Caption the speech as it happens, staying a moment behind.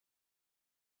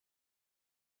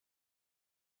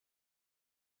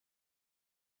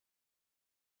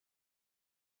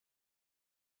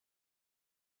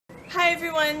Hi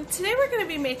everyone, today we're going to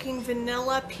be making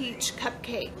vanilla peach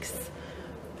cupcakes.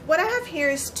 What I have here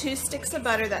is 2 sticks of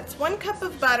butter, that's 1 cup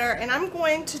of butter, and I'm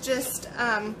going to just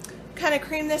kind of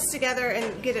cream this together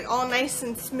and get it all nice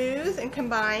and smooth and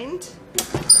combined.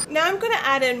 Now I'm going to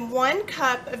add in 1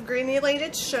 cup of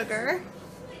granulated sugar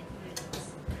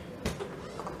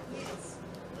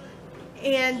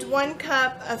and 1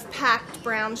 cup of packed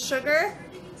brown sugar.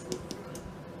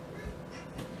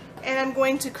 And I'm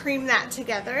going to cream that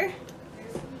together.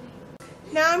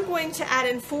 Now I'm going to add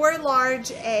in 4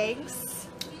 large eggs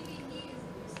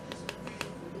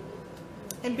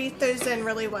and beat those in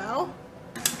really well.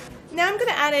 Now I'm going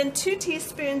to add in 2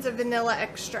 teaspoons of vanilla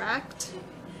extract,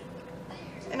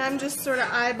 and I'm just sort of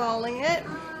eyeballing it.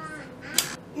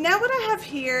 Now what I have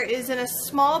here is in a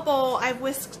small bowl I've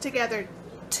whisked together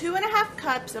 2½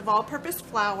 cups of all-purpose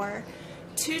flour,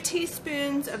 2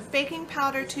 teaspoons of baking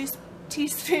powder, 2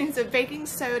 teaspoons of baking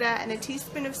soda, and a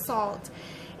teaspoon of salt.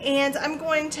 And I'm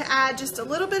going to add just a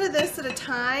little bit of this at a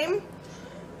time,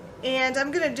 and I'm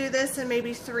going to do this in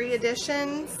maybe 3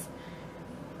 additions.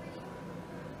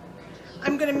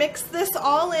 I'm going to mix this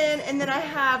all in, and then I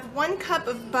have 1 cup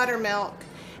of buttermilk,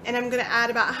 and I'm going to add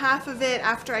about half of it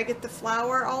after I get the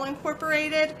flour all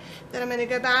incorporated. Then I'm going to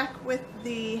go back with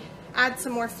add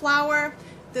some more flour,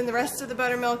 then the rest of the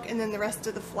buttermilk, and then the rest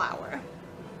of the flour.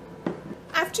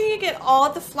 After you get all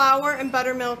the flour and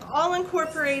buttermilk all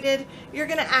incorporated, you're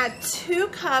going to add 2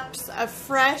 cups of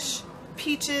fresh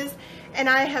peaches, and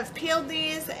I have peeled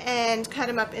these and cut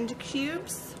them up into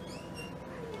cubes.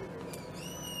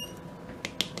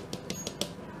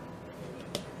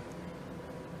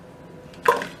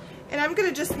 And I'm going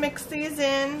to just mix these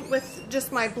in with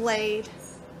just my blade.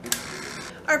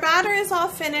 Our batter is all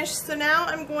finished, so now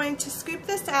I'm going to scoop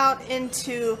this out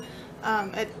into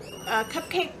a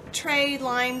cupcake tray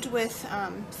lined with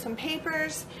some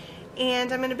papers,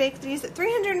 and I'm going to bake these at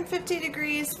 350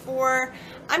 degrees for,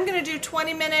 I'm going to do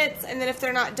 20 minutes, and then if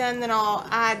they're not done, then I'll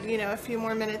add, a few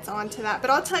more minutes onto that. But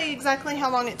I'll tell you exactly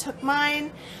how long it took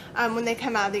mine when they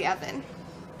come out of the oven.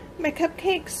 My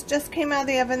cupcakes just came out of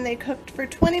the oven. They cooked for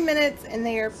 20 minutes, and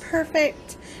they are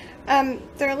perfect.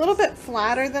 They're a little bit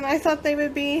flatter than I thought they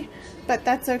would be, but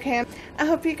that's okay. I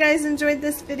hope you guys enjoyed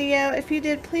this video. If you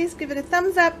did, please give it a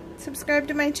thumbs up, subscribe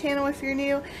to my channel if you're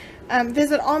new,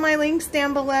 visit all my links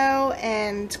down below,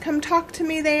 and come talk to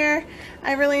me there.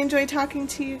 I really enjoy talking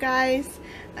to you guys.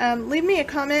 Leave me a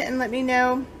comment and let me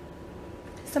know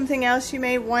something else you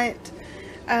may want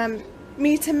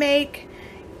me to make,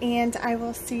 and I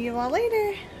will see you all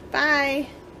later. Bye!